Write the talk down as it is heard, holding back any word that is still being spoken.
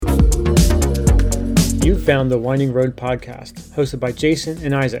You've found the Winding Road podcast, hosted by Jason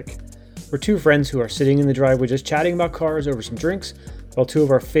and Isaac. We're two friends who are sitting in the driveway just chatting about cars over some drinks, while two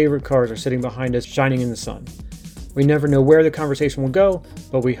of our favorite cars are sitting behind us shining in the sun. We never know where the conversation will go,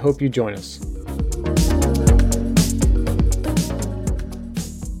 but we hope you join us.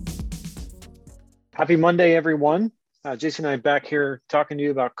 Happy Monday, everyone. Jason and I back here talking to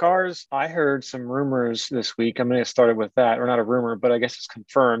you about cars. I heard some rumors this week. I'm going to get started with that, or not a rumor, but I guess it's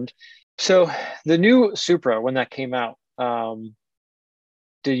confirmed. So the new Supra, when that came out,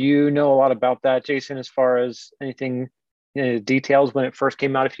 do you know a lot about that, Jason, as far as anything, details when it first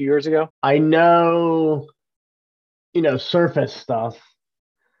came out a few years ago? I know, surface stuff.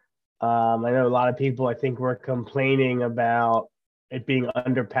 I know a lot of people, I think, were complaining about it being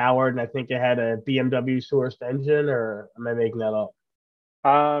underpowered, and I think it had a BMW sourced engine, or am I making that up?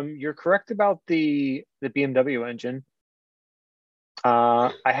 You're correct about the BMW engine. I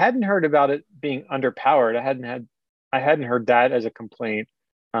hadn't heard about it being underpowered. I hadn't heard that as a complaint.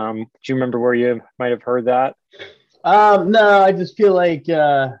 Do you remember where you might have heard that? No, I just feel like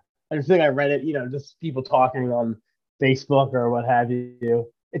I just think I read it, just people talking on Facebook or what have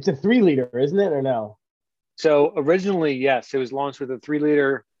you. It's a 3-liter, isn't it, or no? So originally, yes, it was launched with a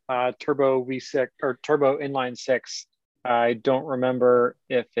 3-liter turbo V6 or turbo inline six. I don't remember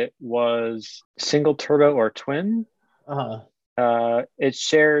if it was single turbo or twin. Uh-huh. It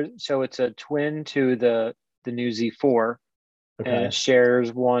shares, so it's a twin to the new Z4, Okay. and it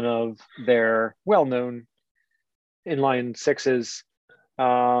shares one of their well-known inline sixes.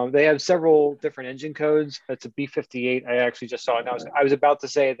 They have several different engine codes. It's a B58. I actually just saw it. And I was about to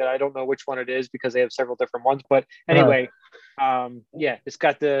say that I don't know which one it is because they have several different ones. But anyway, it's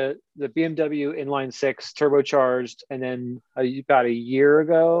got the BMW inline six turbocharged, and then about a year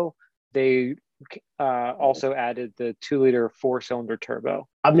ago they also added the 2-liter 4-cylinder turbo.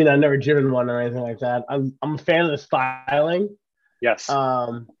 I mean, I've never driven one or anything like that. I'm a fan of the styling. Yes.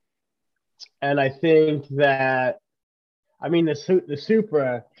 And I think that, I mean, the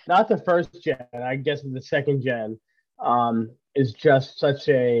Supra, not the first gen, I guess the second gen, is just such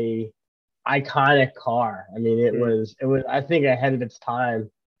a iconic car. I mean, it was, I think, ahead of its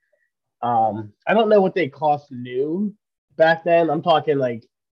time. I don't know what they cost new back then. I'm talking like,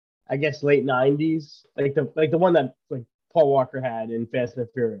 I guess late 90s, like the one that like Paul Walker had in Fast and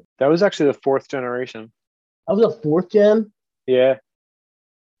Furious. That was actually the 4th generation. That was a 4th gen? Yeah.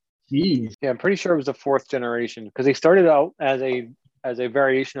 Jeez. Yeah, I'm pretty sure it was the 4th generation because they started out as a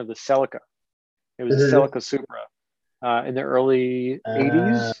variation of the Celica. It was a Celica Supra in the early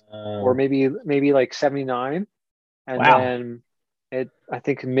 80s or maybe like 79. And then I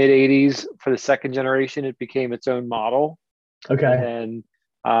think mid 80s for the 2nd generation, it became its own model. Okay. And then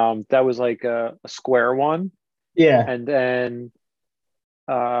that was like a square one. Yeah. And then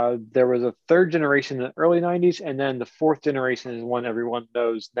there was a 3rd generation in the early 90s, and then the 4th generation is one everyone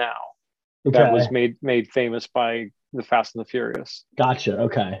knows now. Okay. That was made famous by the Fast and the Furious. Gotcha.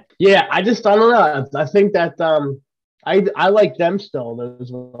 Okay. Yeah, I don't know. I think that I like them still,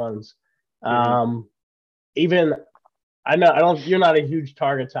 those ones. Even you're not a huge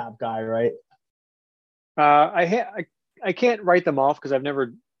Target Top guy, right? I can't write them off because I've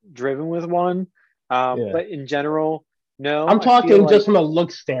never driven with one. But in general, no. I'm talking just from a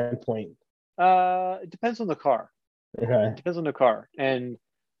look standpoint. It depends on the car. Okay. It depends on the car. And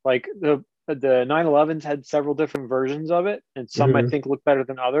like the 911s had several different versions of it, and some I think look better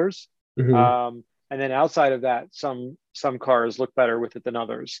than others. And then outside of that, some cars look better with it than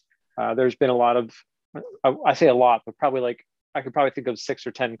others. There's been a lot of, I say a lot, but probably like I could probably think of 6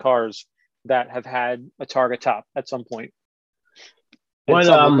 or 10 cars that have had a Target Top at some point.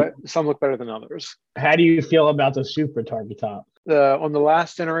 Some look better than others. How do you feel about the Supra Target Top? On the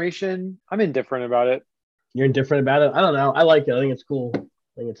last generation, I'm indifferent about it. You're indifferent about it? I don't know. I like it. I think it's cool. I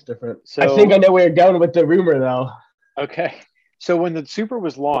think it's different. So, I think I know where you're going with the rumor, though. Okay. So when the Supra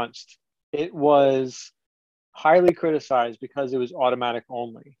was launched, it was highly criticized because it was automatic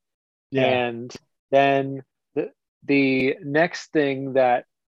only. Yeah. And then the next thing that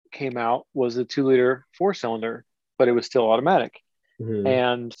came out was the 2-liter 4-cylinder, but it was still automatic.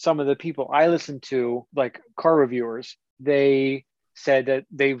 And some of the people I listened to, like car reviewers, they said that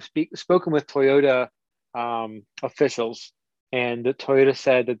they've spoken with Toyota officials, and Toyota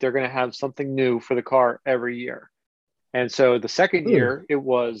said that they're going to have something new for the car every year. And so the second year, it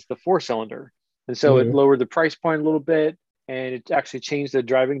was the 4-cylinder. And so it lowered the price point a little bit, and it actually changed the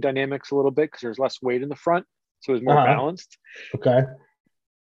driving dynamics a little bit because there's less weight in the front. So it was more balanced. Okay.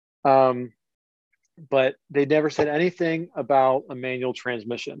 But they never said anything about a manual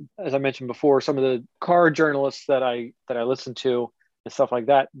transmission. As I mentioned before, some of the car journalists that I listened to and stuff like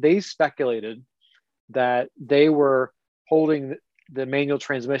that, they speculated that they were holding the manual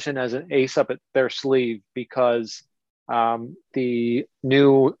transmission as an ace up at their sleeve because the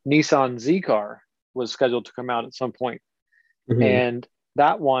new Nissan Z car was scheduled to come out at some point. Mm-hmm. And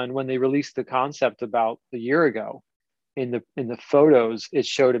that one, when they released the concept about a year ago, in the photos, it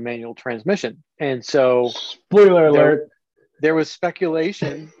showed a manual transmission. And so spoiler alert, there was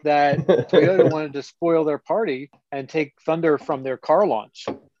speculation that Toyota wanted to spoil their party and take thunder from their car launch.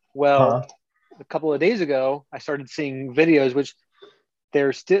 Well, a couple of days ago, I started seeing videos, which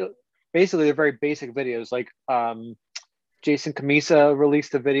they're still basically they're very basic videos. Like Jason Camisa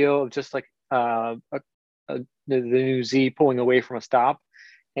released a video of just like the new Z pulling away from a stop,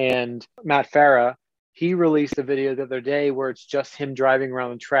 and Matt Farah, he released a video the other day where it's just him driving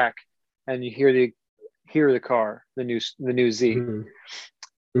around the track, and you hear the car, the new Z,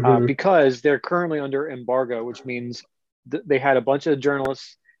 because they're currently under embargo, which means they had a bunch of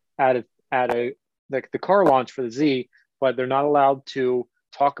journalists at the car launch for the Z, but they're not allowed to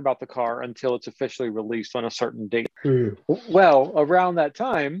talk about the car until it's officially released on a certain date. Well, around that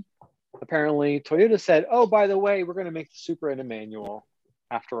time, apparently Toyota said, "Oh, by the way, we're going to make the Supra in a manual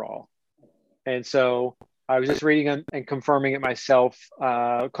after all." And so I was just reading and confirming it myself.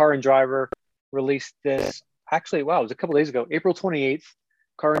 Car and Driver released this. Actually, wow, it was a couple days ago, April 28th.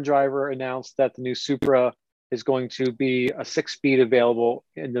 Car and Driver announced that the new Supra is going to be a 6-speed available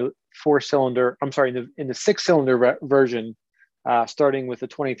in the 4-cylinder. I'm sorry, in the 6-cylinder version, starting with the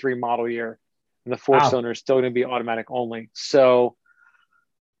 23 model year. And the 4-cylinder is still going to be automatic only. So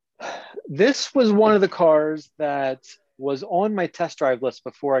this was one of the cars that was on my test drive list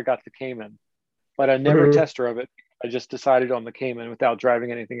before I got the Cayman, but I never test drove it. I just decided on the Cayman without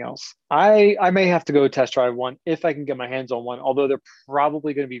driving anything else. I may have to go test drive one if I can get my hands on one, although they're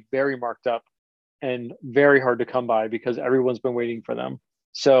probably going to be very marked up and very hard to come by because everyone's been waiting for them.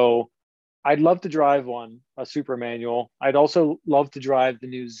 So I'd love to drive one, a Supra manual. I'd also love to drive the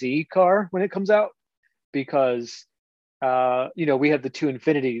new Z car when it comes out because, we have the two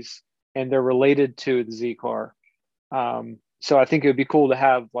Infinities and they're related to the Z car. So I think it would be cool to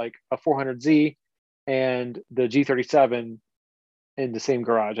have like a 400Z and the G37 in the same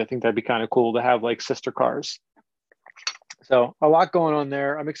garage. I think that'd be kind of cool to have like sister cars. So a lot going on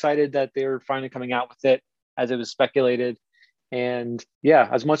there. I'm excited that they're finally coming out with it as it was speculated. And yeah,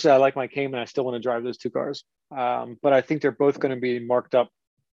 as much as I like my Cayman, I still want to drive those two cars. But I think they're both going to be marked up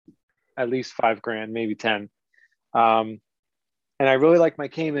at least $5,000, maybe 10. And I really like my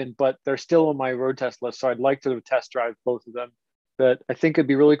Cayman, but they're still on my road test list. So I'd like to test drive both of them. But I think it'd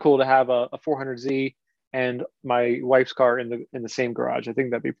be really cool to have a 400Z and my wife's car in the same garage. I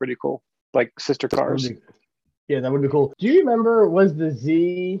think that'd be pretty cool, like sister cars. Yeah, that would be cool. Do you remember, was the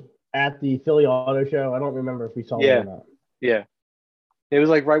Z at the Philly Auto Show? I don't remember if we saw it or not. Yeah. It was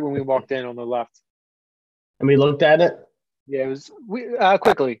like right when we walked in on the left. And we looked at it? Yeah, it was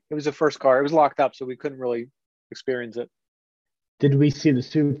quickly. It was the first car. It was locked up, so we couldn't really experience it. Did we see the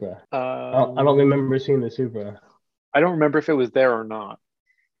Supra? I don't remember seeing the Supra. I don't remember if it was there or not.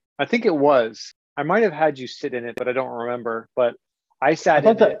 I think it was. I might have had you sit in it, but I don't remember. But I sat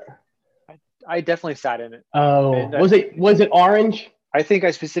in it. I definitely sat in it. Oh, and was it orange? I think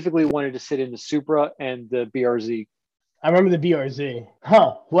I specifically wanted to sit in the Supra and the BRZ. I remember the BRZ.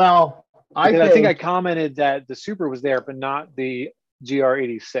 Huh. Well, I think I commented that the Supra was there, but not the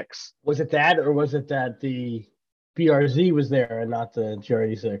GR86. Was it that, or was it that the BRZ was there and not the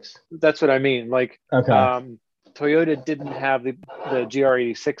GR86? That's what I mean. Like, okay. Toyota didn't have the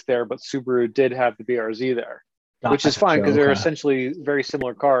GR86 there, but Subaru did have the BRZ there, which is fine because they're essentially very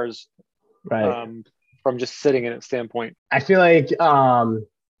similar cars, right? From just sitting in it standpoint. I feel like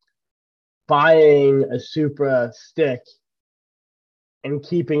buying a Supra stick and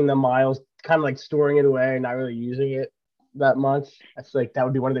keeping the miles, kind of like storing it away and not really using it that much. I feel like that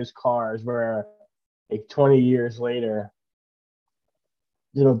would be one of those cars where, like 20 years later,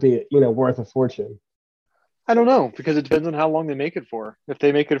 it'll be worth a fortune. I don't know, because it depends on how long they make it for. If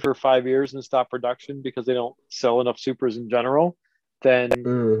they make it for 5 years and stop production because they don't sell enough Supras in general,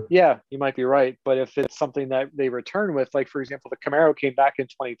 then yeah, you might be right. But if it's something that they return with, like for example, the Camaro came back in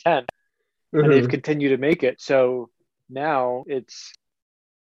 2010 and they've continued to make it. So now it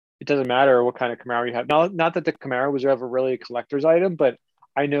doesn't matter what kind of Camaro you have. Not that the Camaro was ever really a collector's item, but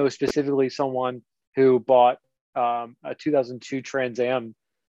I know specifically someone who bought a 2002 Trans Am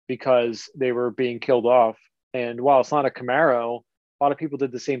because they were being killed off. And while it's not a Camaro, a lot of people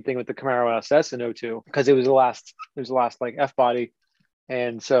did the same thing with the Camaro SS in 02 because it was the last like F body.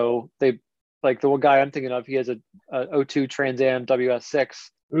 And so they, like the one guy I'm thinking of, he has a 02 Trans Am WS6.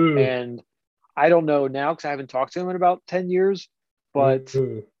 And I don't know now because I haven't talked to him in about 10 years, but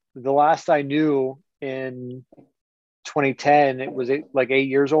the last I knew, in 2010, it was like 8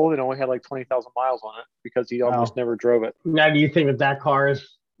 years old and only had like 20,000 miles on it because he almost never drove it. Now, do you think that car has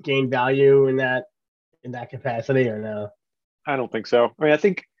gained value in that capacity or no? I don't think so. I mean, I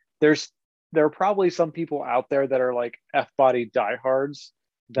think there are probably some people out there that are like F-body diehards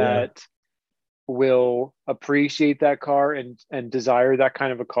that will appreciate that car and desire that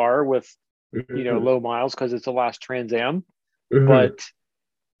kind of a car with low miles because it's a last Trans Am. But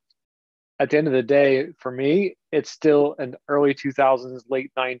at the end of the day, for me, it's still an early 2000s,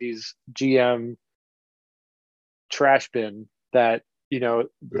 late 90s GM trash bin that,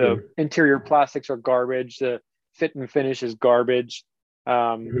 the interior plastics are garbage. The fit and finish is garbage.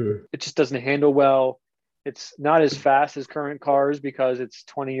 It just doesn't handle well. It's not as fast as current cars because it's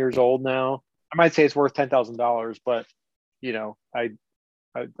 20 years old now. I might say it's worth $10,000, but I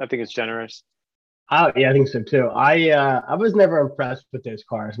think it's generous. I think so too. I was never impressed with those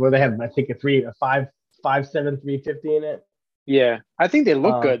cars where they have, I think, a 5.7 350 in it. Yeah, I think they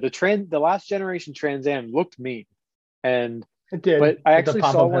look good. The last generation Trans Am looked mean, and it did. But I actually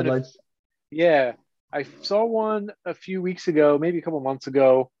saw one. Yeah, I saw one a few weeks ago, maybe a couple months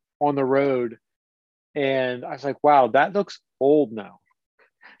ago, on the road, and I was like, "Wow, that looks old now."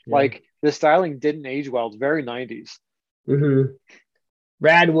 Yeah. Like the styling didn't age well. It's very 90s.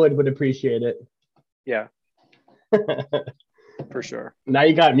 Radwood would appreciate it. Yeah, for sure. Now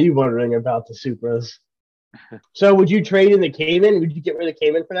you got me wondering about the Supras. So would you trade in the Cayman? Would you get rid of the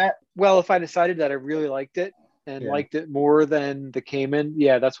Cayman for that? Well, if I decided that I really liked it and liked it more than the Cayman,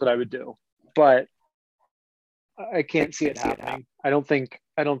 yeah, that's what I would do. But I can't see it happening. I don't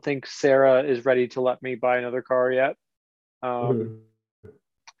think Sarah is ready to let me buy another car yet. And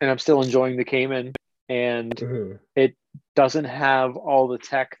I'm still enjoying the Cayman, and it doesn't have all the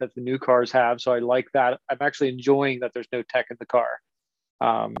tech that the new cars have. So I like that. I'm actually enjoying that there's no tech in the car.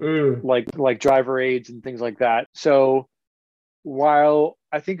 Like driver aids and things like that. So while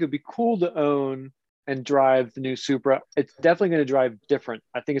I think it'd be cool to own and drive the new Supra, it's definitely going to drive different.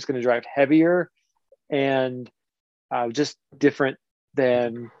 I think it's going to drive heavier and just different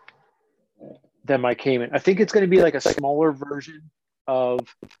than my Cayman. I think it's going to be like a smaller version of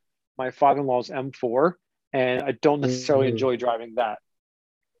my father-in-law's M4, and I don't necessarily enjoy driving that.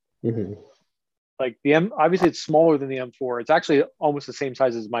 Like obviously it's smaller than the M4. It's actually almost the same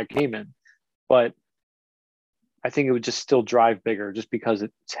size as my Cayman, but I think it would just still drive bigger just because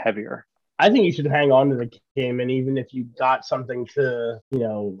it's heavier. I think you should hang on to the Cayman, even if you got something to,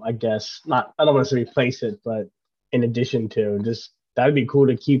 I guess not. I don't want to replace it, but in addition to, just that'd be cool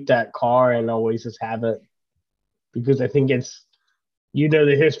to keep that car and always just have it, because I think it's,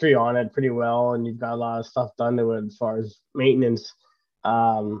 the history on it pretty well, and you've got a lot of stuff done to it as far as maintenance.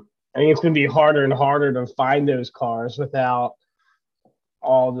 I think it's going to be harder and harder to find those cars without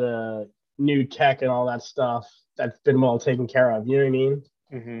all the new tech and all that stuff that's been well taken care of. You know what I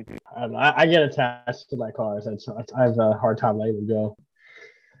mean? I get attached to my cars. I have a hard time letting them go.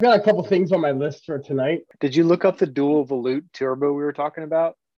 I've got a couple things on my list for tonight. Did you look up the dual volute turbo we were talking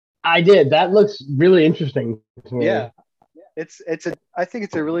about? I did. That looks really interesting to me. Yeah. I think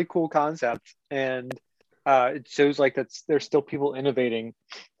it's a really cool concept, and it shows like there's still people innovating,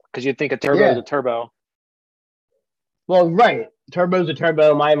 because you'd think a turbo is a turbo. Well, right. Turbo's a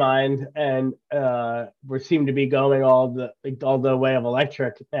turbo in my mind, and we seem to be going all the way of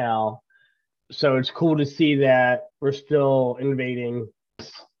electric now. So it's cool to see that we're still innovating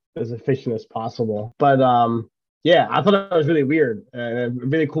as efficient as possible. But yeah, I thought that was really weird. A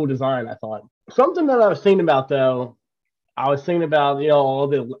really cool design, I thought. Something that I was thinking about, though, all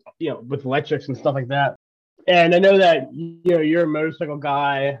the, with electrics and stuff like that. And I know that, you're a motorcycle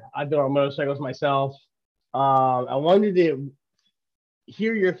guy. I've been on motorcycles myself. I wanted to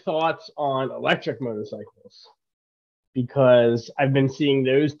hear your thoughts on electric motorcycles, because I've been seeing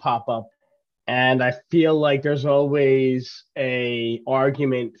those pop up, and I feel like there's always a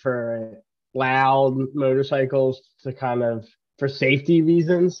argument for loud motorcycles for safety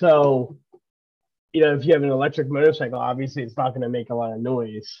reasons. So, if you have an electric motorcycle, obviously it's not going to make a lot of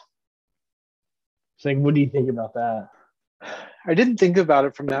noise. It's like, what do you think about that? I didn't think about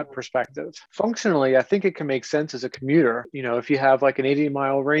it from that perspective. Functionally, I think it can make sense as a commuter. If you have like an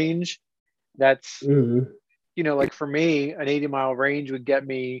 80-mile range, that's, like for me, an 80-mile range would get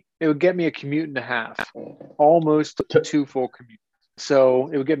me a commute and a half, almost 2 full commutes. So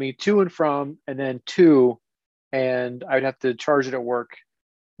it would get me to and from, and then 2, and I'd have to charge it at work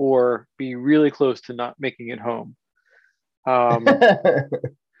or be really close to not making it home.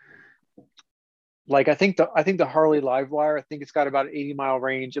 Like I think the Harley Livewire, I think it's got about an 80-mile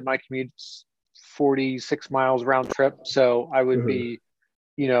range, and my commute's 46 miles round trip. So I would be,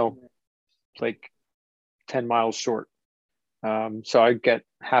 like 10 miles short. So I'd get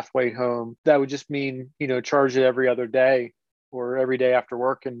halfway home. That would just mean, charge it every other day or every day after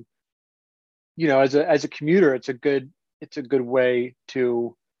work. And, as a commuter, it's a good way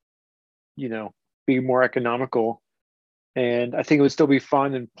to, be more economical. And I think it would still be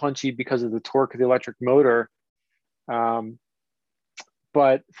fun and punchy because of the torque of the electric motor.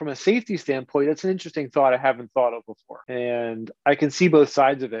 But from a safety standpoint, that's an interesting thought I haven't thought of before. And I can see both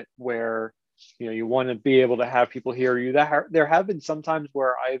sides of it where, you want to be able to have people hear you. There have been some times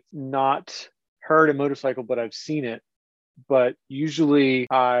where I've not heard a motorcycle, but I've seen it. But usually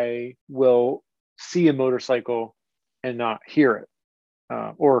I will see a motorcycle and not hear it,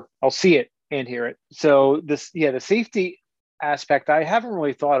 or I'll see it and hear it. So the safety aspect I haven't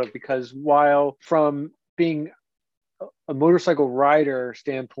really thought of, because while from being a motorcycle rider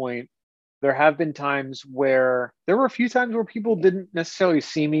standpoint, there have been times where there were a few times where people didn't necessarily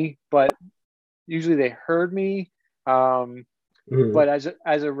see me, but usually they heard me. But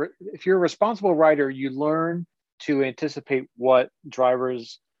if you're a responsible rider, you learn to anticipate what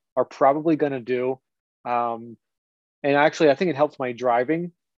drivers are probably going to do. And actually, I think it helps my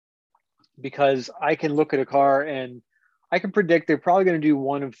driving, because I can look at a car and I can predict they're probably going to do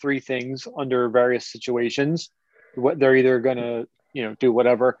one of three things under various situations. What they're either going to, do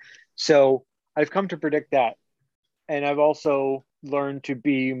whatever. So I've come to predict that. And I've also learned to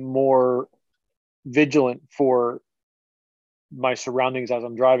be more vigilant for my surroundings as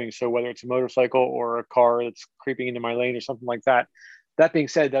I'm driving. So whether it's a motorcycle or a car that's creeping into my lane or something like that. That being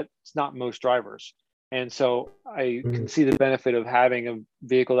said, that's not most drivers. And so I can see the benefit of having a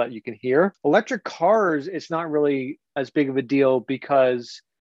vehicle that you can hear. Electric cars, it's not really as big of a deal because,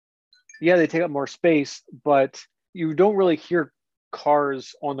 they take up more space, but you don't really hear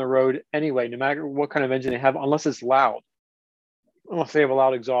cars on the road anyway, no matter what kind of engine they have, unless it's loud. Unless they have a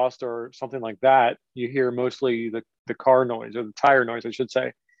loud exhaust or something like that, you hear mostly the car noise, or the tire noise, I should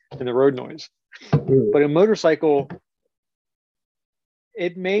say, and the road noise. But a motorcycle,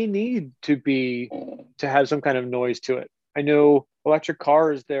 it may need to have some kind of noise to it. I know electric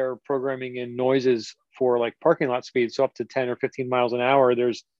cars, they're programming in noises for like parking lot speed. So up to 10 or 15 miles an hour,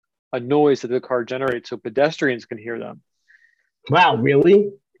 there's a noise that the car generates so pedestrians can hear them. Wow,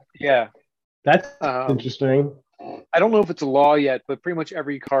 really? Yeah. That's interesting. I don't know if it's a law yet, but pretty much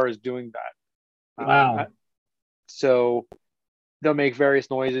every car is doing that. Wow. So they'll make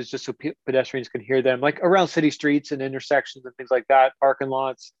various noises just so pedestrians can hear them, like around city streets and intersections and things like that, parking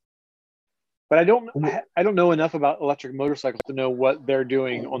lots. But I don't know enough about electric motorcycles to know what they're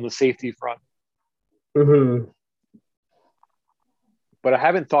doing on the safety front. Mm-hmm. But I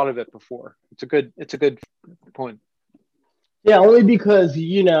haven't thought of it before. It's a good point. Yeah, only because,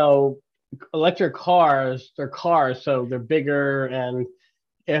 electric cars, they're cars, so they're bigger, and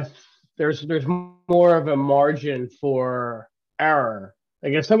if there's more of a margin for error.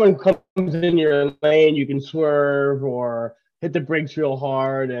 Like if someone comes in your lane, you can swerve or hit the brakes real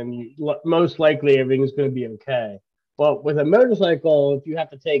hard, and most likely everything's going to be okay. But with a motorcycle, if you have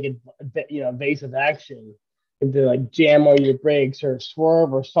to take evasive action, to like jam on your brakes or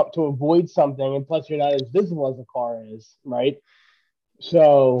swerve or something to avoid something, and plus you're not as visible as a car is, right?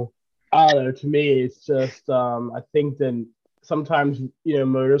 So I don't know. To me, it's just I think that sometimes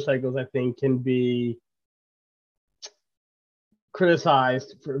motorcycles, I think, can be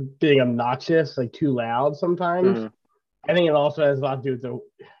criticized for being obnoxious, like too loud sometimes. Mm-hmm. I think it also has a lot to do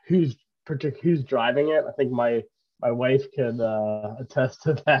with who's driving it. I think my wife could attest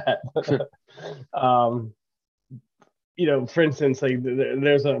to that. For instance, like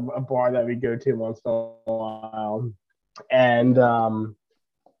there's a bar that we go to once in a while, and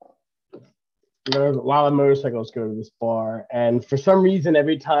there's a lot of motorcycles go to this bar, and for some reason,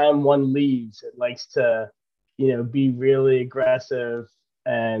 every time one leaves, it likes to, be really aggressive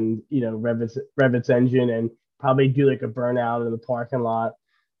and rev its engine and probably do like a burnout in the parking lot.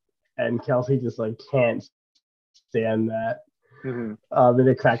 And Kelsey just like can't stand that. Mm-hmm. And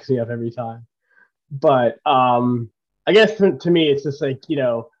it cracks me up every time. But I guess to me, it's just like,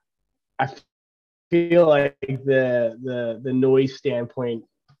 I feel like the noise standpoint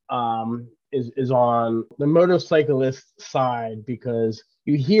is on the motorcyclist side, because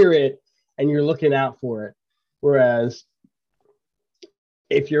you hear it and you're looking out for it. Whereas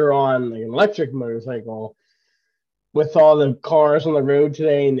if you're on like an electric motorcycle, with all the cars on the road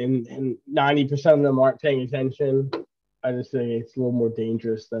today and 90% of them aren't paying attention, I just think it's a little more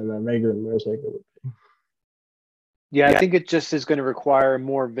dangerous than a regular motorcycle would be. Yeah, I think it just is going to require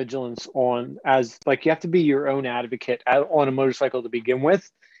more vigilance you have to be your own advocate on a motorcycle to begin with.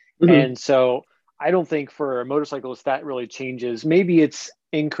 Mm-hmm. And so I don't think for a motorcyclist that really changes. Maybe it's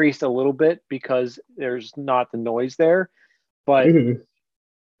increased a little bit because there's not the noise there, but Mm-hmm.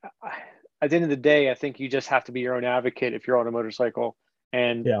 at the end of the day, I think you just have to be your own advocate if you're on a motorcycle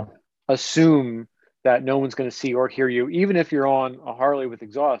and Yeah. assume that no one's going to see or hear you, even if you're on a Harley with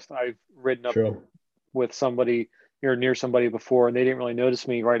exhaust. I've ridden up True. with somebody or near somebody before, and they didn't really notice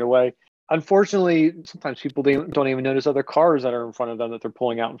me right away. Unfortunately, sometimes people don't even notice other cars that are in front of them that they're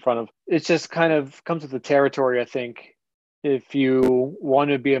pulling out in front of. It just kind of comes with the territory, I think. If you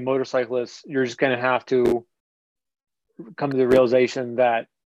want to be a motorcyclist, you're just going to have to come to the realization that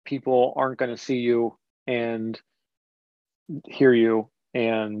people aren't going to see you and hear you,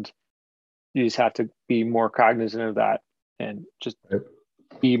 and you just have to be more cognizant of that and just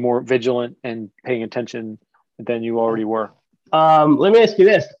be more vigilant and paying attention than you already were. Let me ask you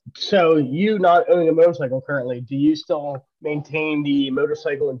this. So you not owning a motorcycle currently, do you still maintain the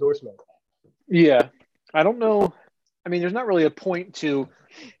motorcycle endorsement? Yeah. I don't know. I mean, there's not really a point to,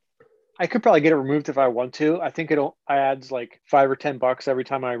 I could probably get it removed if I want to. I think it adds like $5 or $10 every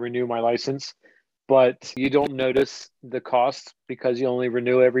time I renew my license, but you don't notice the cost because you only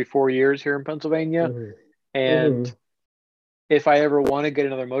renew every 4 years here in Pennsylvania. Mm-hmm. And Mm-hmm. if I ever want to get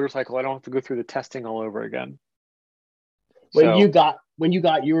another motorcycle, I don't have to go through the testing all over again. When you So,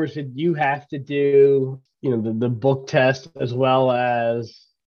 got yours, did you have to do, the book test as well as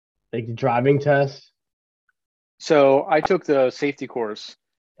like the driving test? so I took the safety course,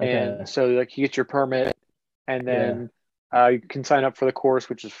 Okay. and so like you get your permit, and Yeah. then you can sign up for the course,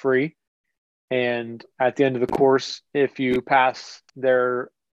 which is free. And at the end of the course, if you pass their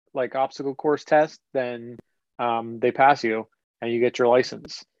like obstacle course test, then they pass you and you get your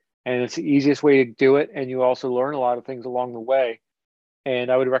license. And it's the easiest way to do it. And you also learn a lot of things along the way.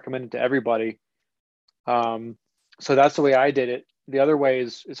 And I would recommend it to everybody. So that's the way I did it. The other way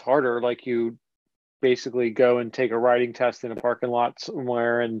is harder. Like you basically go and take a riding test in a parking lot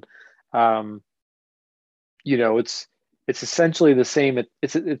somewhere, and um, it's essentially the same.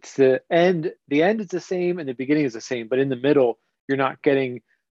 It's the end. The end is the same, and the beginning is the same. But in the middle, you're not getting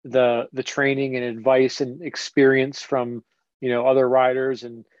the training and advice and experience from other riders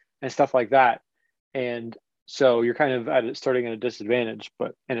and stuff like that. And so you're kind of starting at a disadvantage.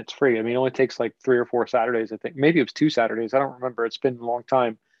 And it's free. I mean, it only takes like 3 or 4 Saturdays. I think maybe it was 2 Saturdays. I don't remember. It's been a long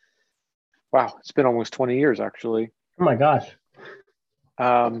time. Wow, it's been almost 20 years actually. Oh my gosh.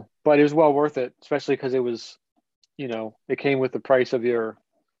 But it was well worth it, especially because it was it came with the price of your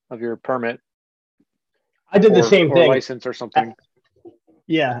permit I did the same or thing. license or something.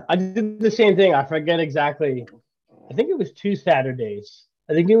 Yeah, I did the same thing. I forget exactly. I think it was 2 Saturdays.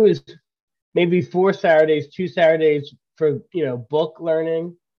 I think it was maybe 4 Saturdays, 2 Saturdays for, book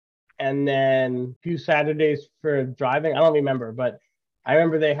learning, and then 2 Saturdays for driving. I don't remember, but I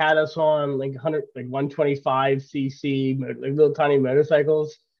remember they had us on like 125 cc, like little tiny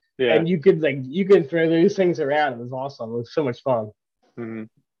motorcycles. Yeah. And you could throw those things around. It was awesome. It was so much fun. Mm-hmm.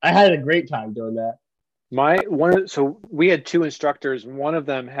 I had a great time doing that. So we had two instructors. One of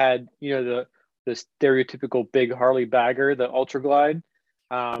them had the stereotypical big Harley bagger, the Ultra Glide,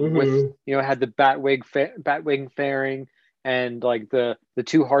 with Mm-hmm. had the batwing fairing and like the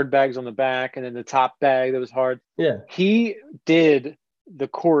two hard bags on the back, and then the top bag that was hard. Yeah. He did the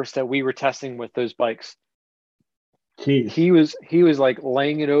course that we were testing with those bikes. Jeez. He was like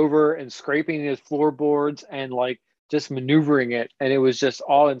laying it over and scraping his floorboards and like just maneuvering it, and it was just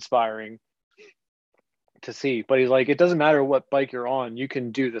awe-inspiring to see. But he's like, it doesn't matter what bike you're on, you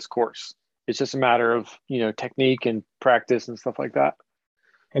can do this course. It's just a matter of technique and practice and stuff like that.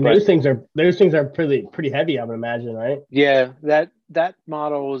 And But those things are pretty heavy, I would imagine, right? yeah, that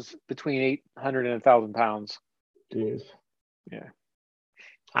model was between 800 and 1,000 pounds. Jeez. Yeah,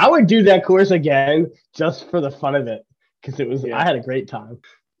 I would do that course again just for the fun of it, because I yeah. had a great time.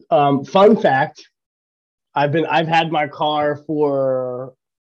 Fun fact: I've had my car for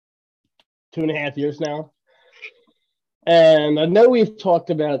 2.5 years now, and I know we've talked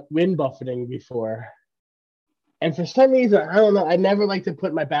about wind buffeting before, and for some reason I don't know, I never like to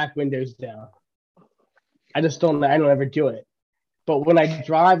put my back windows down. I just don't. I don't ever do it. But when I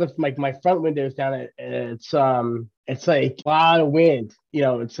drive with my front windows down, it's like a lot of wind.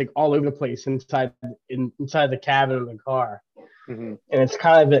 It's like all over the place inside the cabin of the car, Mm-hmm.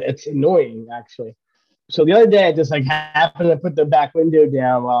 and it's annoying actually. So the other day, I just like happened to put the back window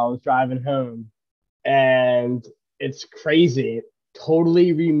down while I was driving home, and it's crazy. It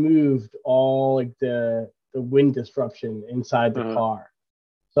totally removed all like the wind disruption inside the Uh-huh. car.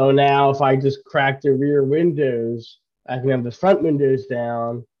 So now if I just crack the rear windows, I can have the front windows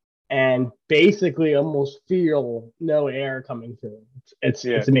down, and basically almost feel no air coming through. It's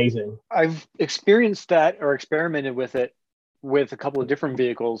amazing. I've experienced that or experimented with it with a couple of different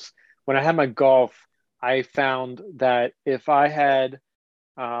vehicles. When I had my Golf, I found that if I had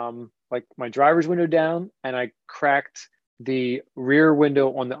like my driver's window down and I cracked the rear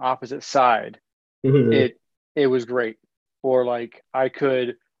window on the opposite side, it was great. Or like I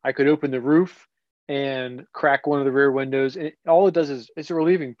could open the roof and crack one of the rear windows. And all it does is it's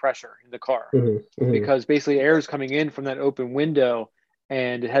relieving pressure in the car because basically air is coming in from that open window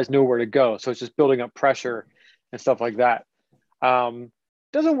and it has nowhere to go. So it's just building up pressure and stuff like that.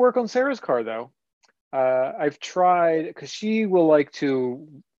 Doesn't work on Sarah's car though. I've tried because she will like to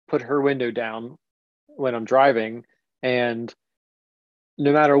put her window down when I'm driving, and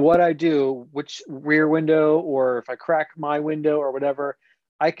no matter what I do, which rear window or if I crack my window or whatever,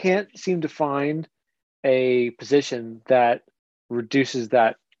 I can't seem to find a position that reduces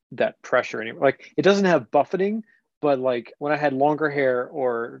that pressure anymore. Like it doesn't have buffeting, but like when I had longer hair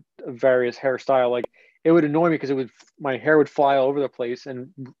or various hairstyle, like it would annoy me because my hair would fly all over the place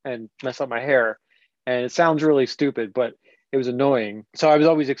and mess up my hair. And it sounds really stupid, but it was annoying. So I was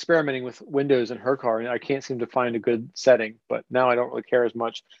always experimenting with windows in her car, and I can't seem to find a good setting. But now I don't really care as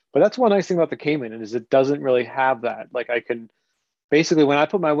much. But that's one nice thing about the Cayman is it doesn't really have that. Like I can basically, when I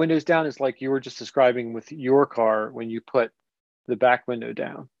put my windows down, it's like you were just describing with your car when you put the back window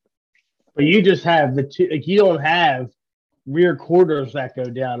down. But you just have the two. Like you don't have rear quarters that go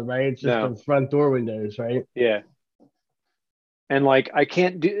down, right? It's just the front door windows, right? Yeah. And like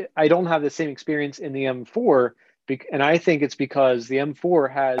I don't have the same experience in the M4, and I think it's because the M4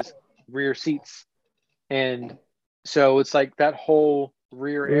 has rear seats, and so it's like that whole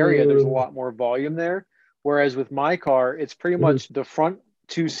rear area. There's a lot more volume there. Whereas with my car, it's pretty much the front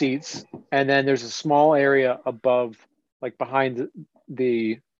two seats, and then there's a small area above, like behind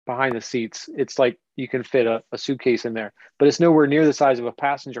the seats. It's like you can fit a suitcase in there, but it's nowhere near the size of a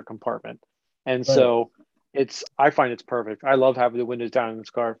passenger compartment, and so. I find it's perfect. I love having the windows down in this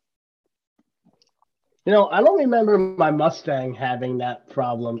car. You know, I don't remember my Mustang having that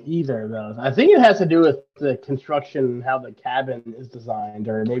problem either, though. I think it has to do with the construction, how the cabin is designed,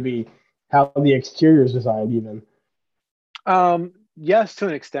 or maybe how the exterior is designed, even. Yes, to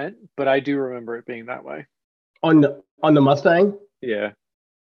an extent, but I do remember it being that way. On the Mustang? Yeah.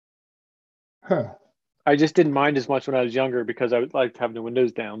 Huh. I just didn't mind as much when I was younger because I would like having the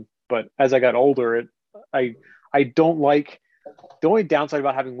windows down. But as I got older, I don't like the only downside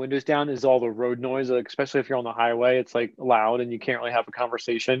about having windows down is all the road noise, like, especially if you're on the highway. It's like loud and you can't really have a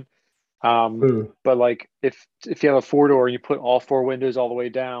conversation. But like if you have a four door and you put all four windows all the way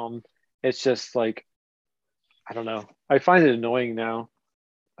down, it's just like I don't know. I find it annoying now.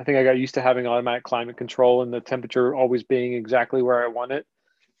 I think I got used to having automatic climate control and the temperature always being exactly where I want it,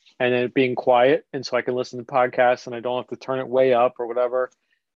 and then it being quiet, and so I can listen to podcasts and I don't have to turn it way up or whatever.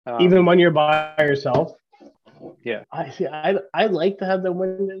 Even when you're by yourself. Yeah, I like to have the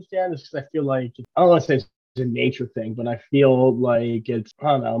windows down just because I feel like I don't want to say it's a nature thing, but I feel like it's I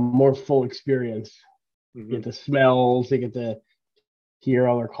don't know, a more full experience. You get the smells, you get to hear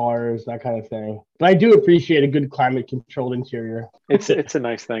other cars, that kind of thing. But I do appreciate a good climate controlled interior. It's a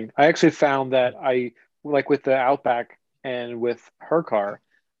nice thing. I actually found that I like with the Outback and with her car,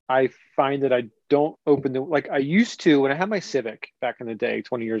 I find that I don't open the like I used to when I had my Civic back in the day,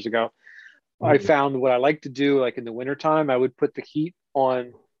 20 years ago. I found what I like to do, like in the wintertime, I would put the heat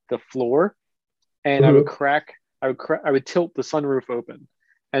on the floor and I would tilt the sunroof open.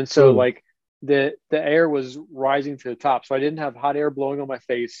 And so like the air was rising to the top. So I didn't have hot air blowing on my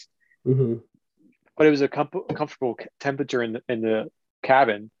face, but it was a comfortable temperature in the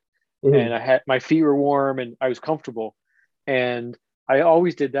cabin. And I had my feet were warm and I was comfortable. And I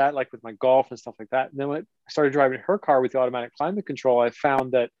always did that, like with my Golf and stuff like that. And then when I started driving her car with the automatic climate control, I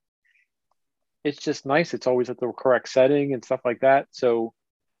found that it's just nice. It's always at the correct setting and stuff like that. So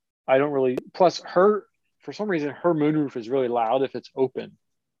I don't really, plus for some reason, her moonroof is really loud if it's open,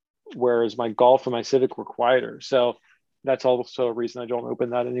 whereas my Golf and my Civic were quieter. So that's also a reason I don't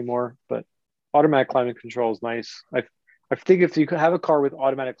open that anymore. But automatic climate control is nice. I think if you could have a car with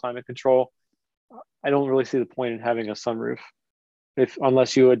automatic climate control, I don't really see the point in having a sunroof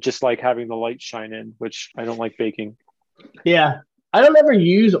unless you would just like having the light shine in, which I don't like baking. Yeah. I don't ever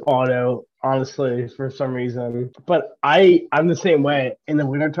use auto, honestly, for some reason. But I'm the same way. In the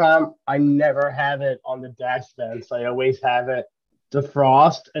wintertime, I never have it on the dash vents. I always have it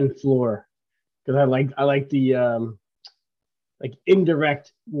defrost and floor. Because I like the like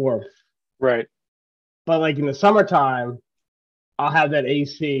indirect warmth. Right. But like in the summertime, I'll have that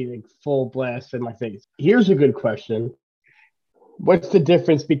AC like full blast in my face. Here's a good question. What's the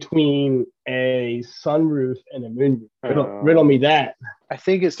difference between a sunroof and a moonroof? Riddle me that. I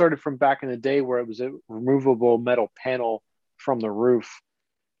think it started from back in the day where it was a removable metal panel from the roof.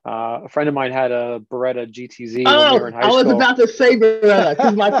 A friend of mine had a Beretta GTZ when we were in high I was school. about to say Beretta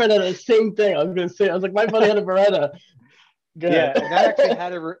because my friend had the same thing. I was like, my buddy had a Beretta. Good. Yeah, and that actually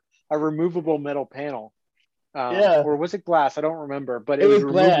had a removable metal panel. Or was it glass? I don't remember, but it was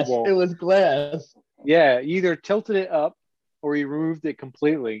removable. Glass. It was glass. Yeah, you either tilted it up or you removed it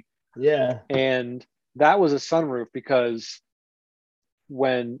completely. Yeah. And that was a sunroof because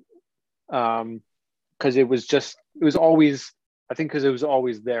because it was always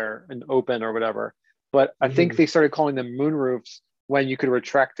there and open or whatever. But I think they started calling them moonroofs when you could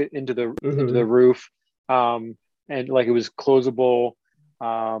retract it into the roof, and like it was closable,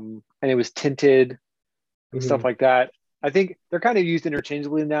 and it was tinted, stuff like that. I think they're kind of used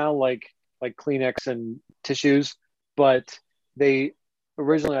interchangeably now, like Kleenex and tissues, but they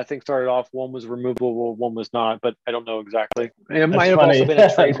originally, I think, started off one was removable, one was not, but I don't know exactly. It might have also been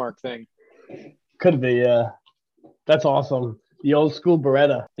a trademark thing. Could be, yeah. That's awesome. The old school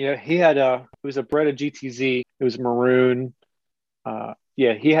Beretta. Yeah, it was a Beretta GTZ. It was maroon.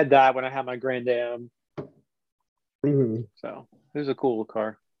 Yeah, he had that when I had my Grand Am. So it was a cool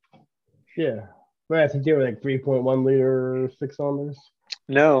car. Yeah. But I think they were like 3.1 liter 6-cylinders.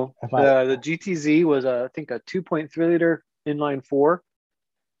 No, the GTZ was I think a 2.3 liter inline four,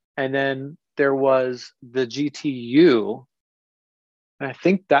 and then there was the GTU. And I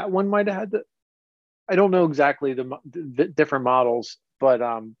think that one might have had I don't know exactly the different models, but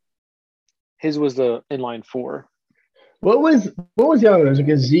his was the inline four. What was the other one? Was it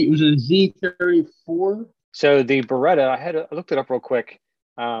a Z34? So the Beretta, I looked it up real quick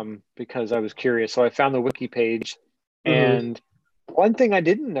because I was curious. So I found the wiki page, and one thing I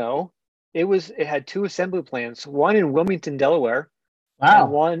didn't know, it had two assembly plants, one in Wilmington, Delaware,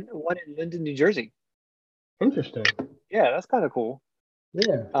 and one in Linden, New Jersey. Interesting. Yeah, that's kind of cool.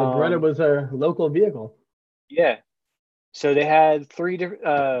 Yeah, the Beretta was a local vehicle. Yeah, so they had three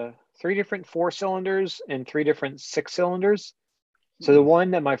different 4 cylinders and 3 different 6 cylinders. So the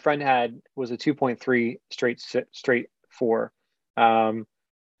one that my friend had was a 2.3 straight 4.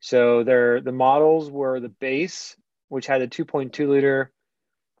 So the models were the base, which had a 2.2 liter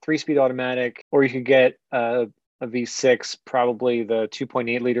 3-speed automatic, or you could get a V6, probably the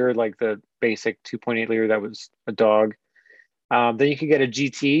 2.8 liter, like the basic 2.8 liter that was a dog. Then you could get a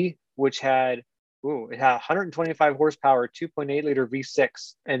GT, which had 125 horsepower, 2.8 liter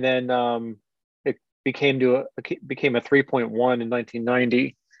V6, and then it became a 3.1 in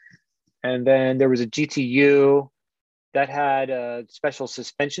 1990. And then there was a GTU that had a special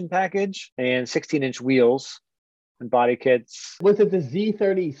suspension package and 16-inch wheels and body kits. Was it the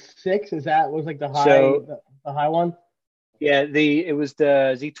Z36? Was like the high one? Yeah, it was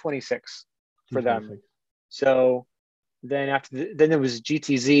the Z26 for them. So then then there was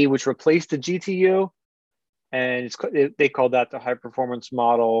GTZ, which replaced the GTU, and they called that the high performance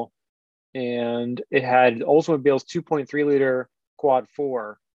model. And it had Oldsmobile's 2.3 liter quad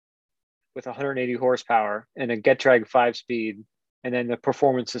 4 with 180 horsepower and a Getrag 5-speed, and then the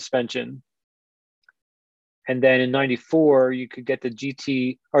performance suspension. And then in 94, you could get the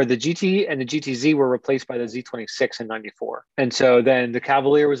GT, or the GT and the GTZ were replaced by the Z26 in 94. And so then the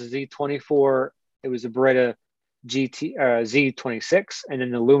Cavalier was a Z24, it was a Beretta Z26, and then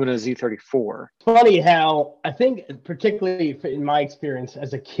the Lumina Z34. Funny how I think, particularly in my experience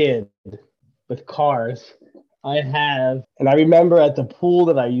as a kid with cars, I remember at the pool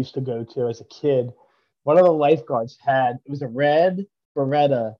that I used to go to as a kid, one of the lifeguards it was a red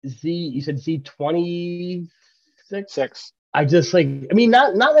Beretta you said Z26? 6. I just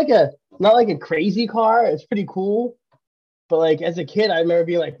not like a crazy car. It's pretty cool. But like as a kid, I remember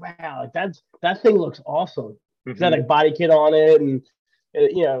being like, wow, like that thing looks awesome. It had like body kit on it, and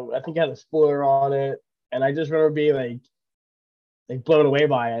I think it had a spoiler on it. And I just remember being like blown away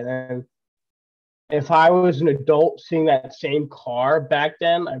by it. And if I was an adult seeing that same car back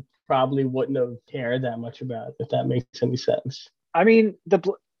then, I probably wouldn't have cared that much about it, if that makes any sense. I mean,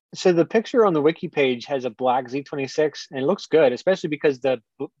 the picture on the wiki page has a black Z26, and it looks good, especially because the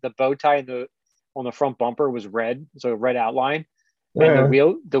bow tie on the front bumper was red, so a red outline, and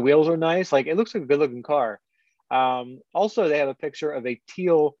the wheels are nice. Like, it looks like a good looking car. Also, they have a picture of a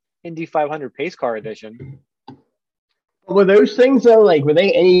teal Indy 500 pace car edition. Were those things though? Like, were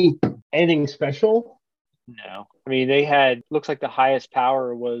they anything special? No, I mean looks like the highest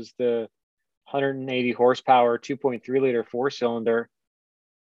power was the 180 horsepower 2.3 liter 4-cylinder,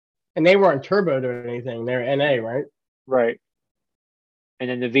 and they weren't turboed or anything. They're NA, right? Right. And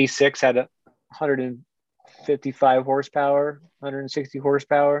then the V6 had 100 55 horsepower, 160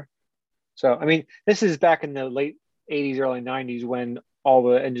 horsepower. So, I mean, this is back in the late 80s, early 90s when all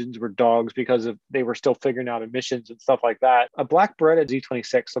the engines were dogs because they were still figuring out emissions and stuff like that. A black Beretta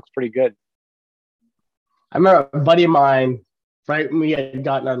Z26 looks pretty good. I remember a buddy of mine, right when we had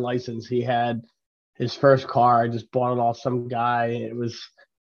gotten our license, he had his first car. I just bought it off some guy.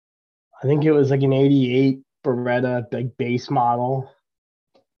 I think it was like an 88 Beretta, like base model.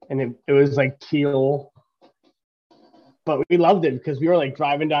 And it was like teal. But we loved it because we were like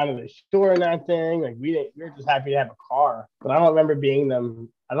driving down to the store and that thing. Like we were just happy to have a car. But I don't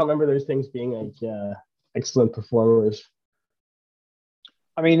remember those things being like excellent performers.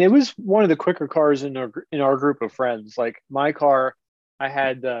 I mean, it was one of the quicker cars in our group of friends. Like my car, I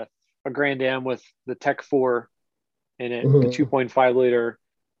had a Grand Am with the Tech 4 in it, the 2.5 liter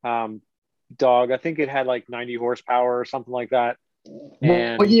dog. I think it had like 90 horsepower or something like that.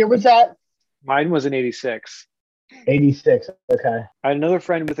 And what year was that? Mine was an 86. 86. Okay. I had another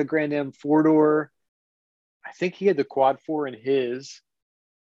friend with a Grand Am 4-door. I think he had the Quad 4 in his.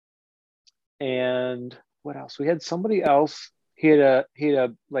 And what else? We had somebody else. He had a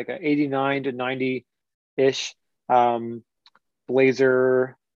like a 89 to 90 ish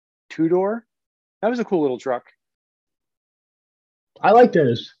Blazer 2-door. That was a cool little truck. I like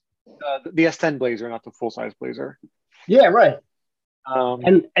those. The S10 Blazer, not the full size Blazer. Yeah, right.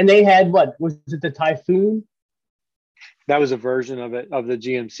 And they had what was it, the Typhoon? That was a version of it, of the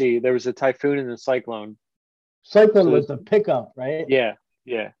GMC. There was a Typhoon and the Cyclone. Cyclone was the pickup, right? Yeah.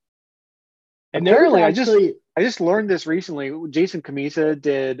 And apparently, I just learned this recently. Jason Camisa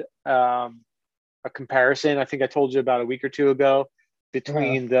did a comparison. I think I told you about a week or two ago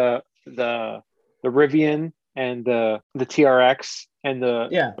between the Rivian and the TRX and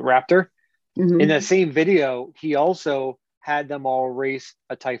the Raptor. Mm-hmm. In that same video, he also had them all race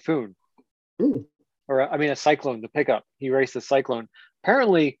a Typhoon. Ooh. Or I mean a Cyclone, the pickup. He raced the Cyclone.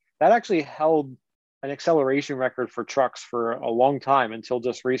 Apparently, that actually held an acceleration record for trucks for a long time until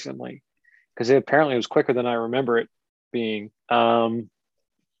just recently, because it apparently was quicker than I remember it being.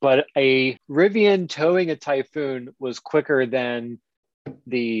 But a Rivian towing a Typhoon was quicker than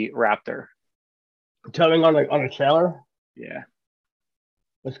the Raptor. Towing on a trailer? Yeah.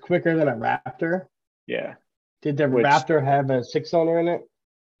 Was quicker than a Raptor? Yeah. Did the Raptor have a 6-cylinder in it?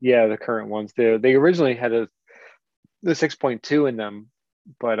 Yeah, the current ones do. They originally had the 6.2 in them,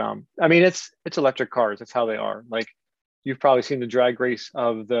 but I mean it's electric cars. That's how they are. Like you've probably seen the drag race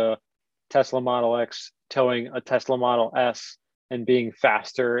of the Tesla Model X towing a Tesla Model S and being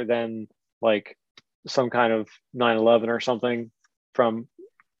faster than like some kind of 911 or something from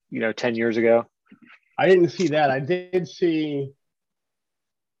 10 years ago. I didn't see that. I did see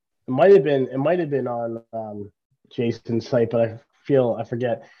it might have been on Jason's site, but I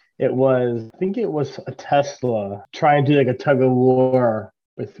forget. I think it was a Tesla trying to do like a tug of war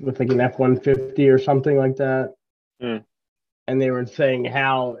with like an F-150 or something like that. Mm. And they were saying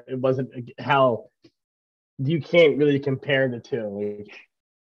how you can't really compare the two like,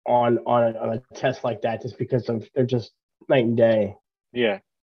 on a test like that just because they're just night and day. Yeah.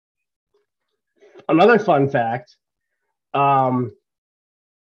 Another fun fact. I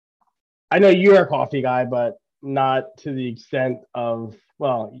know you're a coffee guy, but not to the extent of,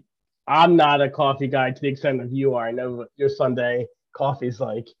 well, I'm not a coffee guy to the extent of you are. I know what your Sunday coffee's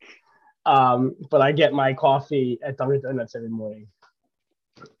like. But I get my coffee at Dunkin' Donuts every morning.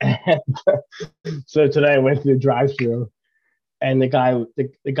 And so today I went through the drive-thru and the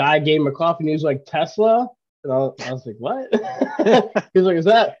guy gave me a coffee and he was like, Tesla? And I was like, what? He's like, is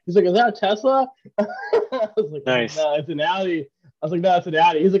that a Tesla? I was like, nice. No, it's an Audi. I was like, no, it's an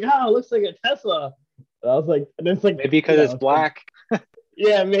Audi. He's like, oh, it looks like a Tesla. And I was like, and it's like maybe because it's black. Like,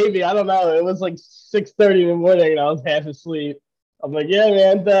 yeah, maybe. I don't know. It was like 6:30 in the morning and I was half asleep. I'm like, yeah,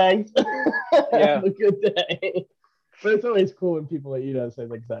 man, thanks. Yeah. Have a good day. But it's always cool when people say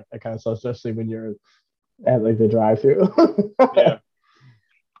like that kind of stuff, especially when you're at like the drive-thru. Yeah.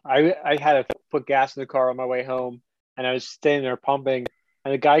 I had to put gas in the car on my way home and I was standing there pumping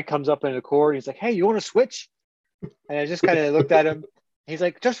and the guy comes up in the car and he's like, hey, you want to switch? And I just kind of looked at him. He's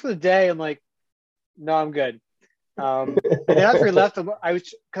like, just for the day. I'm like, no, I'm good. And then after he left,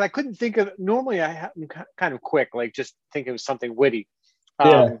 because I couldn't think of, normally I'm kind of quick, like just think it was something witty.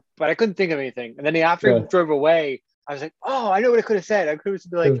 But I couldn't think of anything. And then after he drove away, I was like, oh, I know what I could have said. I could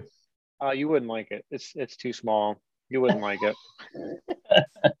have been like, oh, you wouldn't like it. It's too small. You wouldn't like it.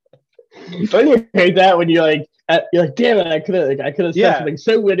 Don't you hate that when you're like, damn it, I could have said something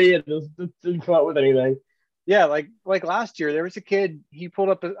so witty and just didn't come up with anything. Yeah, like last year, there was a kid. He pulled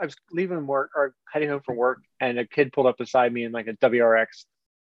up. I was leaving work or heading home from work, and a kid pulled up beside me in like a WRX,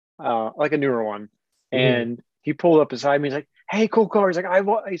 like a newer one. And he pulled up beside me. He's like, "Hey, cool car." He's like, "I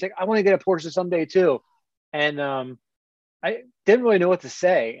want." He's like, "I want to get a Porsche someday too." And I didn't really know what to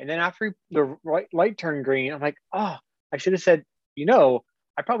say. And then after the light turned green, I'm like, "Oh, I should have said,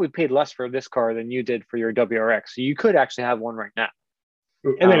 I probably paid less for this car than you did for your WRX. So you could actually have one right now."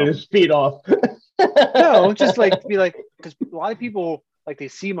 And then just speed off. No, just like to be like, because a lot of people like they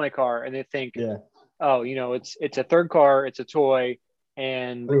see my car and they think, oh, it's a third car, it's a toy,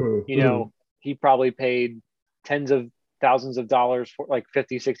 and he probably paid tens of thousands of dollars for like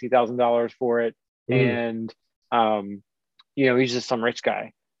 $50,000-$60,000 for it, and he's just some rich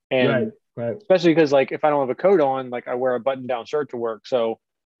guy, and especially because like if I don't have a coat on, like I wear a button-down shirt to work, so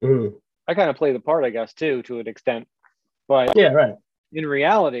I kind of play the part, I guess, too, to an extent. But in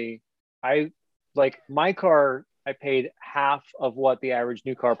reality, I like my car. I paid half of what the average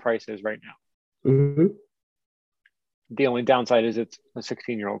new car price is right now. The only downside is it's a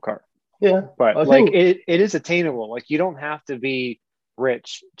 16-year-old car. Yeah, but it is attainable. Like you don't have to be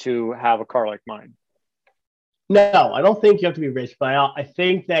rich to have a car like mine. No, I don't think you have to be rich, but I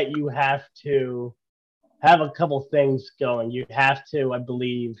think that you have to have a couple things going. You have to, I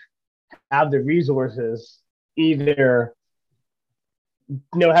believe, have the resources, either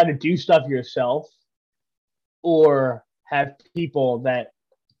know how to do stuff yourself or have people that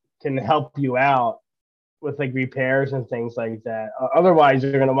can help you out with like repairs and things like that. Otherwise,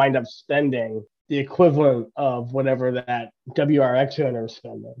 you're going to wind up spending the equivalent of whatever that WRX owner is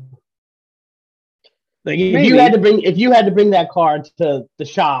spending. Like if you had to bring that car to the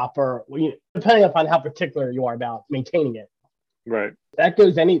shop, or depending upon how particular you are about maintaining it, right? That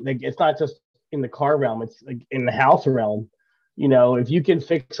goes it's not just in the car realm; it's like in the house realm. If you can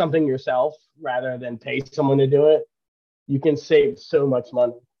fix something yourself rather than pay someone to do it, you can save so much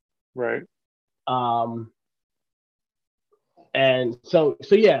money. Right. And so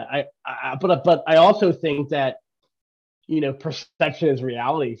yeah, but I also think that perception is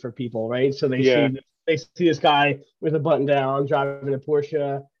reality for people, right? So they see this guy with a button down driving a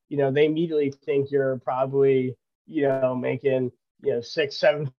Porsche, they immediately think you're probably making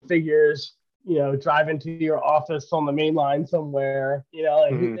 6-7 figures, driving to your office on the main line somewhere,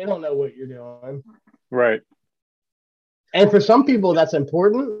 and they don't know what you're doing. Right. And for some people that's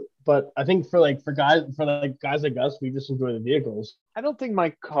important, but I think for guys like us, we just enjoy the vehicles. I don't think my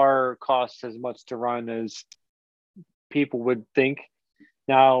car costs as much to run as people would think.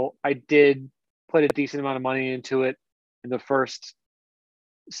 Now, I did put a decent amount of money into it in the first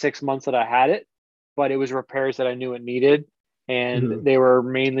 6 months that I had it, but it was repairs that I knew it needed. And they were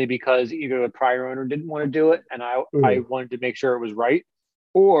mainly because either the prior owner didn't want to do it and I wanted to make sure it was right,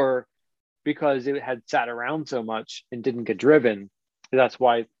 or because it had sat around so much and didn't get driven. That's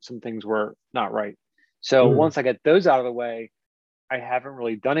why some things were not right. So once I get those out of the way, I haven't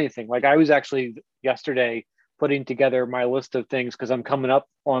really done anything. Like I was actually yesterday putting together my list of things because I'm coming up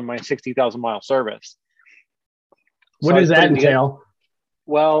on my 60,000 mile service. What does that entail?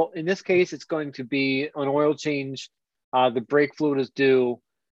 Well, in this case, it's going to be an oil change. The brake fluid is due,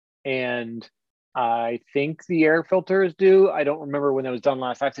 and I think the air filter is due. I don't remember when that was done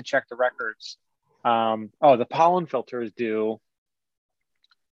last. I have to check the records. The pollen filter is due,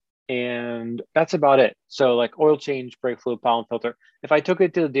 and that's about it. So like oil change, brake fluid, pollen filter. If I took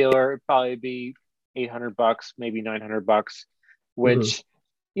it to the dealer, it'd probably be $800, maybe $900, which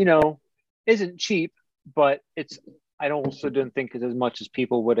isn't cheap, but I also didn't think it's as much as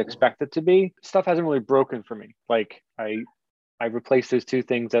people would expect it to be. Stuff hasn't really broken for me. Like I replaced those 2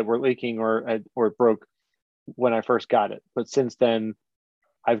 things that were leaking or broke when I first got it. But since then,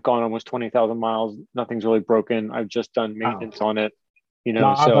 I've gone almost 20,000 miles. Nothing's really broken. I've just done maintenance on it.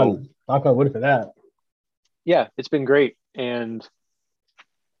 Knock on wood for that. Yeah, it's been great, and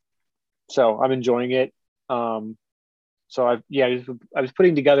so I'm enjoying it. So I was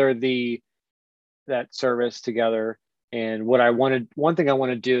putting together that service together, and one thing I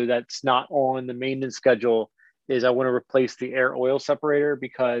want to do that's not on the maintenance schedule is I want to replace the air oil separator,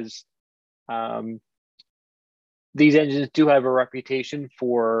 because these engines do have a reputation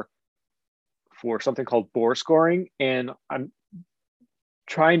for something called bore scoring, and I'm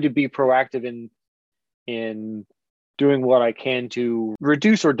trying to be proactive in doing what I can to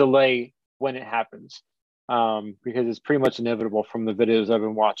reduce or delay when it happens, because it's pretty much inevitable from the videos I've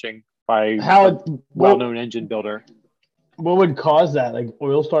been watching by a well-known engine builder. What would cause that? Like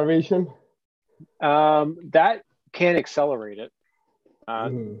oil starvation? That can accelerate it.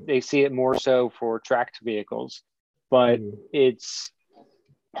 They see it more so for tracked vehicles, but it's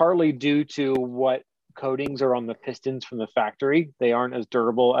partly due to what coatings are on the pistons from the factory. They aren't as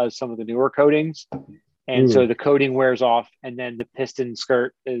durable as some of the newer coatings, And so the coating wears off, and then the piston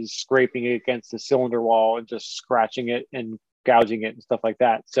skirt is scraping it against the cylinder wall and just scratching it and gouging it and stuff like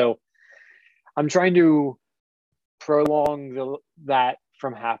that. So I'm trying to prolong that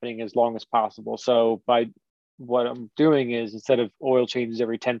from happening as long as possible. So by what I'm doing is, instead of oil changes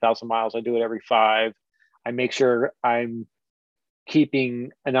every 10,000 miles, I do it every 5. I make sure I'm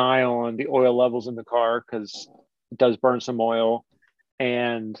keeping an eye on the oil levels in the car, because it does burn some oil,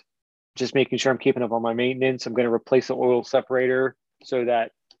 and just making sure I'm keeping up on my maintenance. I'm going to replace the oil separator so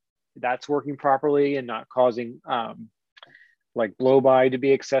that that's working properly and not causing like blow by to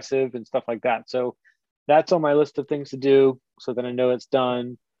be excessive and stuff like that. So that's on my list of things to do, so that I know it's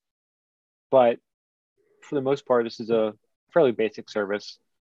done. But for the most part, this is a fairly basic service.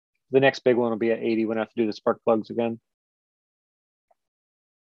 The next big one will be at 80 when I have to do the spark plugs again.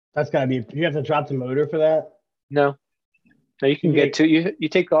 That's gotta be. You have to drop the motor for that. No, you can get to you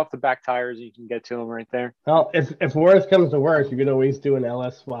take off the back tires and you can get to them right there. Well, if worse comes to worse, you could always do an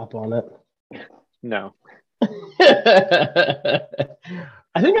LS swap on it. No. I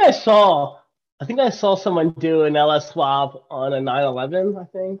think I saw someone do an LS swap on a 911, I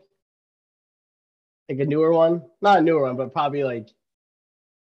think. Like a newer one. Not a newer one, but probably like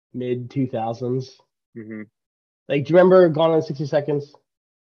mid 2000s. Mm-hmm. Like, do you remember Gone in 60 Seconds?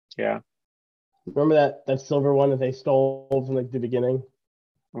 Yeah. Remember that silver one that they stole from like the beginning?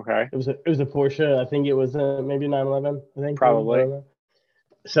 Okay. It was a Porsche. I think it was maybe 911. I think probably.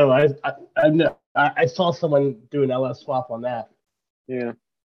 So I saw someone do an LS swap on that. Yeah.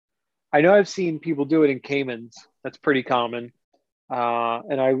 I know I've seen people do it in Caymans. That's pretty common.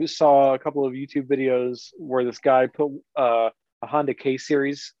 And I saw a couple of YouTube videos where this guy put a Honda K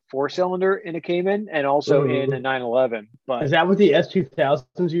Series 4-cylinder in a Cayman and also in a 911. But is that what the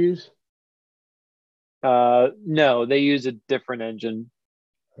S2000s use? No, they use a different engine.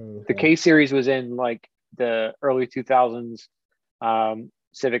 Okay. The K Series was in like the early 2000s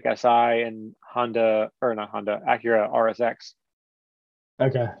Civic Si and Acura RSX.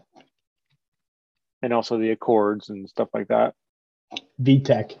 Okay. And also the Accords and stuff like that.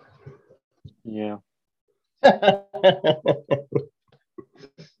 VTEC. Yeah. Cracks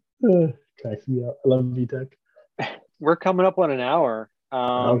me up. I love VTEC. We're coming up on an hour.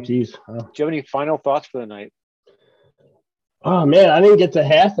 Geez. Do you have any final thoughts for the night? Oh, man, I didn't get to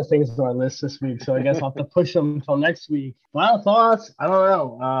half the things on my list this week, so I guess I'll have to push them until next week. Final thoughts? I don't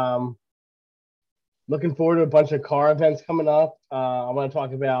know. Looking forward to a bunch of car events coming up. I want to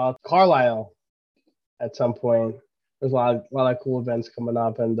talk about Carlisle at some point. There's a lot of cool events coming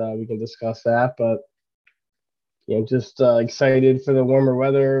up, and we can discuss that. But just excited for the warmer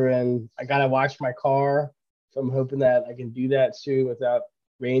weather, and I gotta wash my car, so I'm hoping that I can do that soon without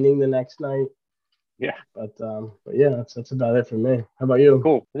raining the next night. Yeah. But yeah, that's about it for me. How about you?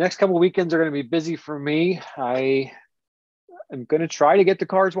 Cool. The next couple of weekends are going to be busy for me. I am going to try to get the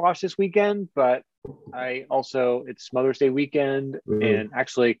cars washed this weekend, but it's Mother's Day weekend, and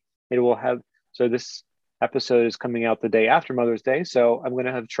actually this episode is coming out the day after Mother's Day, so I'm going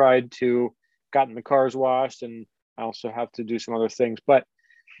to have tried to gotten the cars washed, and I also have to do some other things, but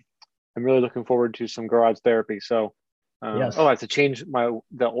I'm really looking forward to some garage therapy. So yes. I have to change the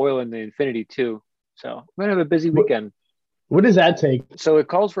oil in the Infinity too. So I'm going to have a busy weekend. What does that take? So it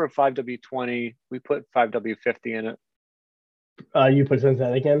calls for a 5W20. We put 5W50 in it. You put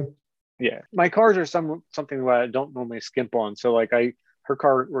synthetic in? Yeah. My cars are something that I don't normally skimp on. So like her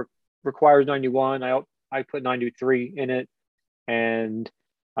car requires 91. I put 93 in it, and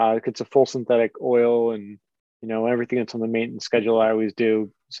it's a full synthetic oil, and everything that's on the maintenance schedule I always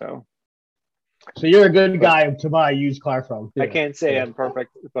do. So you're a good guy to buy a used car from. I can't say I'm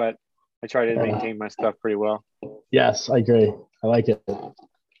perfect, but I try to maintain my stuff pretty well. Yes, I agree. I like it.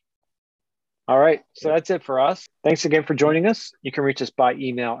 All right. So that's it for us. Thanks again for joining us. You can reach us by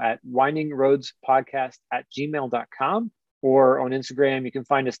email at windingroadspodcast@gmail.com, or on Instagram. You can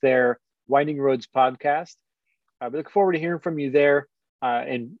find us there, Winding Roads Podcast. We look forward to hearing from you there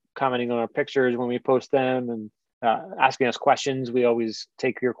and commenting on our pictures when we post them, and asking us questions. We always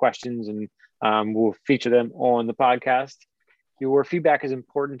take your questions, and we'll feature them on the podcast. Your feedback is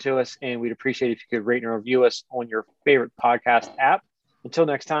important to us, and we'd appreciate if you could rate and review us on your favorite podcast app. Until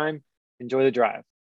next time, enjoy the drive.